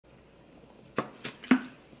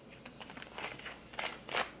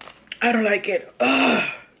I don't like it. Ugh.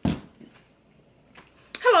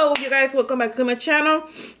 Hello you guys, welcome back to my channel.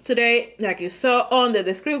 Today, like you saw on the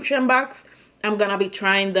description box, I'm gonna be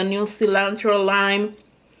trying the new cilantro lime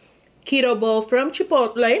keto bowl from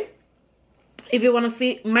Chipotle. If you want to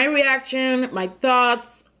see my reaction, my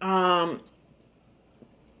thoughts,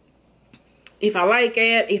 if I like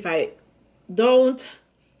it, if I don't,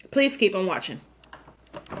 please keep on watching.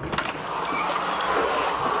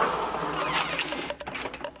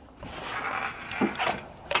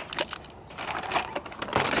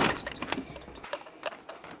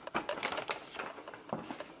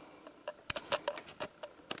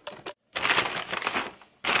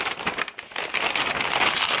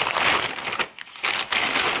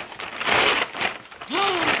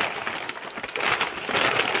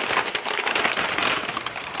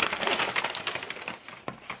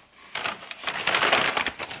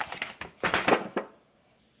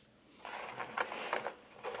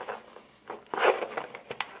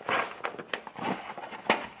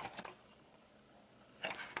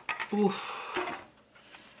 Oof.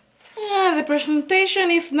 Yeah, the presentation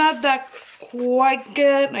is not that quite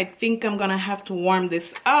good. I think I'm gonna have to warm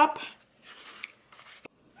this up.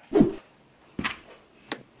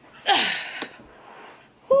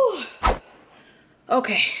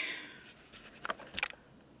 Okay.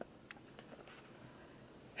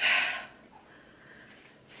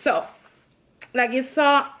 So, like you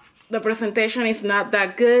saw, the presentation is not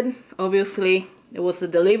that good. Obviously, it was a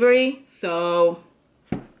delivery, so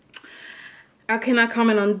I cannot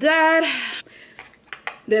comment on that.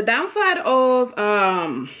 The downside of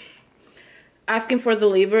asking for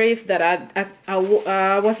deliveries that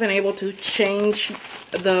I wasn't able to change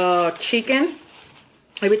the chicken.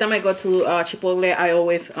 Every time I go to Chipotle, I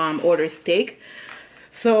always order steak.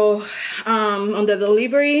 So on the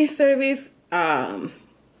delivery service, I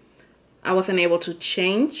wasn't able to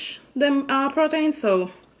change the protein.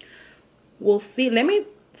 So we'll see. Let me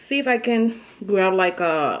see if I can grab like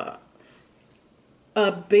a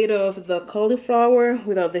bit of the cauliflower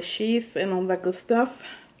without the cheese and all that good stuff.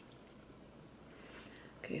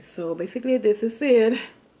 Okay, so basically this is it.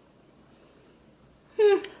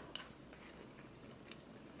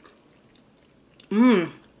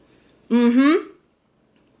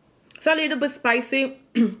 It's a little bit spicy,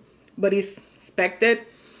 but it's expected.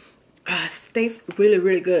 It tastes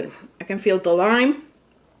really good. I can feel the lime.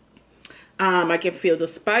 I can feel the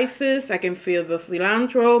spices. I can feel the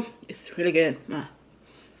cilantro. It's really good.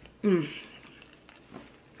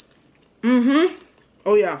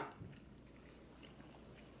 Oh yeah.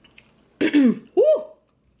 Woo!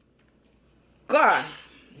 God,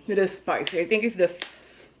 it is spicy. I think it's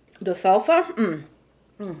the salsa.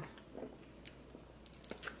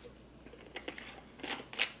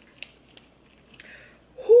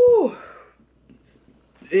 Whew.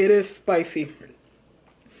 It is spicy.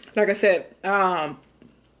 Like I said, I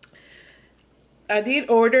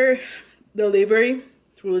did order delivery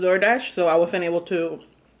through DoorDash, so I wasn't able to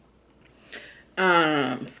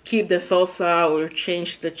skip the salsa or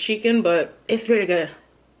change the chicken, but it's really good.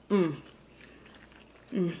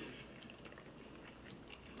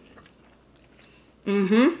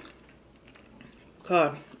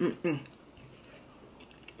 God.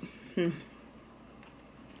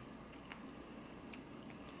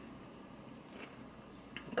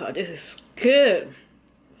 God, this is good.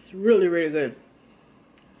 It's really good.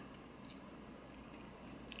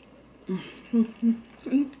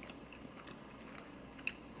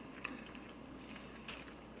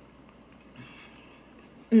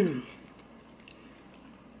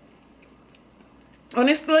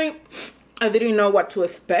 Honestly, I didn't know what to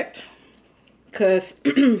expect, because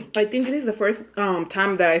I think this is the first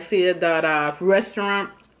time that I see that a restaurant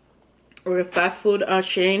or a fast food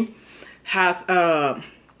chain has a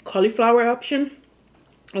cauliflower option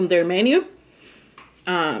on their menu.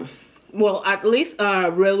 Well, at least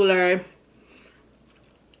a regular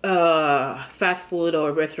fast food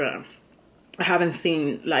or restaurant. I haven't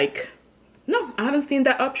seen I haven't seen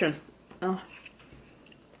that option.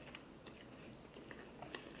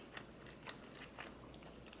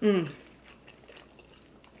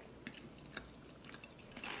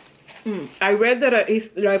 I read that it's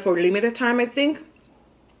like for limited time, I think.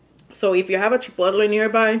 So if you have a Chipotle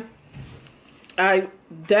nearby, I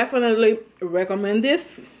definitely recommend this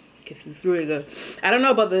because it's really good. I don't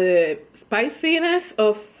know about the spiciness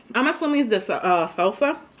of, I'm assuming it's the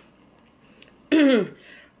salsa.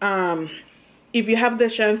 If you have the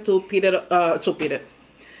chance to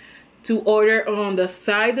to order on the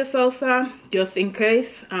side the salsa, just in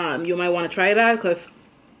case, you might want to try that, because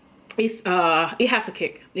it's it has a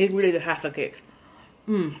kick. It really has a kick.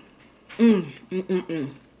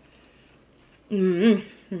 And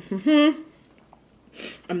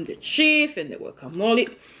the cheese and the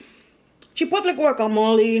guacamole. Chipotle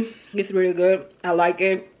guacamole is really good. I like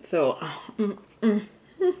it. So I'm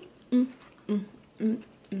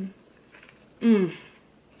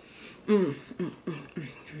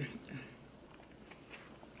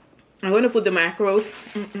gonna put the macros.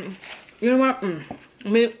 You know what? Let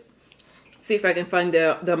me see if I can find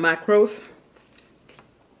the macros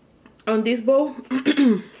on this bowl.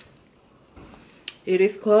 It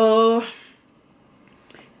is called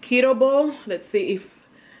Keto Bowl. Let's see if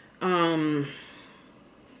the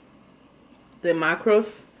macros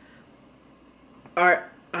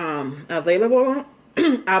are available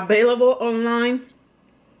available online,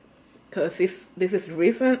 because this is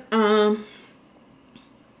recent.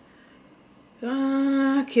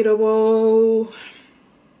 Keto Bowl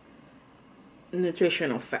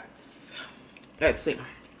nutritional facts. Let's see.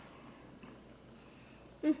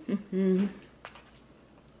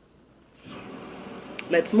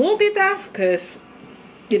 Let's multitask, because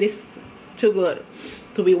it is too good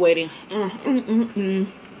to be waiting.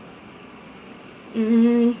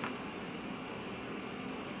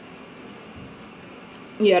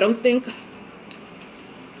 Yeah, I don't think.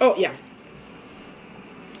 Oh yeah,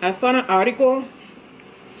 I found an article.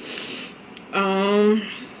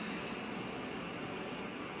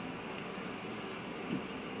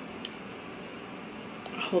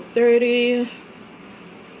 Whole 30.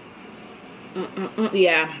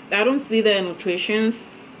 Yeah, I don't see the nutritional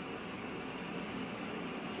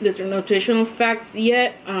facts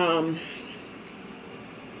yet.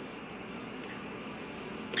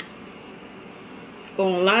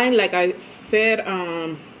 Online, like I said,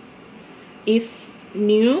 it's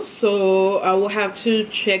new, so I will have to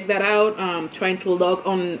check that out. Trying to log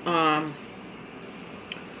on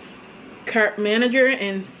cart manager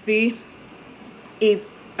and see if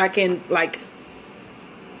I can like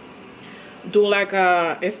do like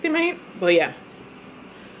a estimate. But yeah,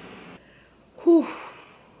 whew.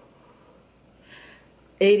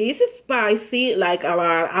 It is spicy, like a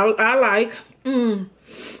lot. I like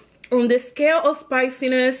on the scale of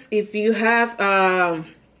spiciness, if you have I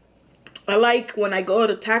like when I go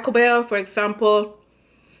to Taco Bell, for example,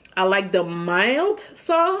 I like the mild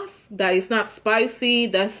sauce that is not spicy,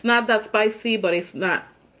 that's not that spicy, but it's not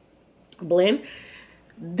bland.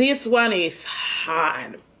 This one is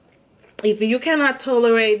hot. If you cannot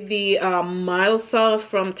tolerate the mild sauce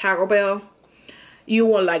from Taco Bell, you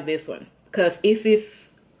won't like this one, because it is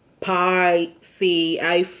spicy.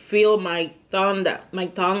 I feel my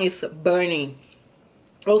tongue is burning.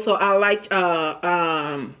 Also, I like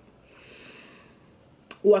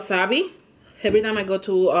wasabi. Every time I go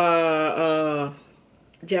to a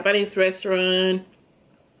Japanese restaurant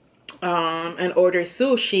and order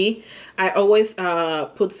sushi, I always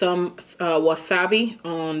put some wasabi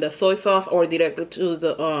on the soy sauce, or directly to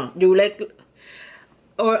the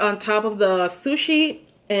or on top of the sushi,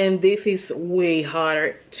 and this is way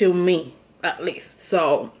hotter to me, at least.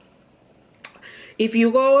 So if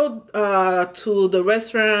you go to the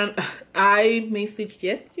restaurant, I may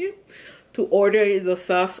suggest you to order the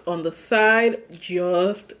sauce on the side,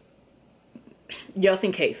 just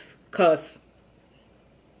in case, because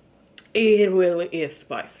it really is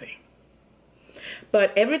spicy.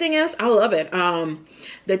 But everything else, I love it.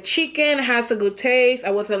 The chicken has a good taste.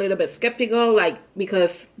 I was a little bit skeptical,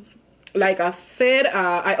 because like I said,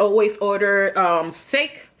 I always order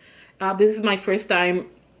steak. This is my first time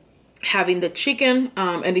having the chicken,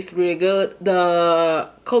 and it's really good. The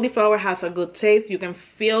cauliflower has a good taste. You can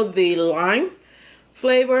feel the lime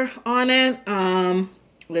flavor on it.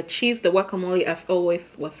 The cheese, the guacamole, as always,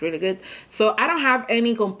 was really good. So I don't have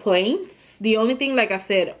any complaints. The only thing, like I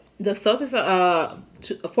said, the sauce is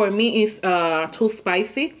for me is too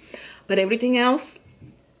spicy, but everything else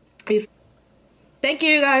is. Thank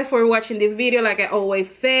you guys for watching this video. Like I always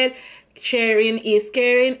said, sharing is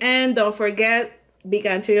caring, and don't forget, be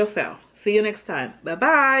kind to yourself. See you next time. Bye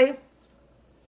bye.